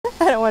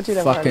want you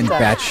to have fucking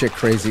batshit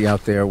crazy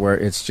out there where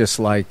it's just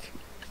like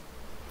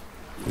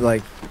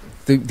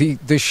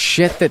the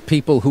shit that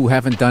people who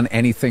haven't done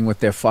anything with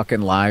their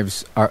fucking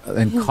lives are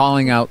and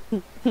calling out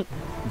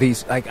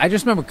these. Like, I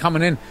just remember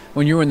coming in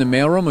when you were in the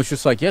mailroom. It was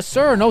just like, yes,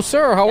 sir, no,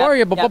 sir, how are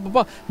you? Blah, blah,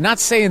 blah, blah. Not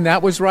saying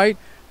that was right,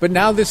 but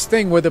now this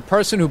thing where the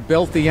person who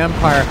built the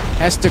empire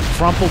has to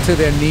crumple to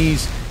their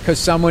knees because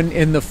someone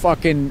in the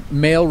fucking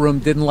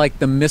mailroom didn't like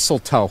the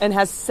mistletoe and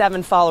has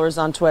 7 followers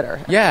on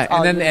Twitter. Yeah,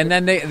 and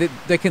then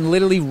they can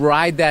literally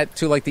ride that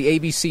to like the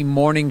ABC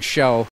morning show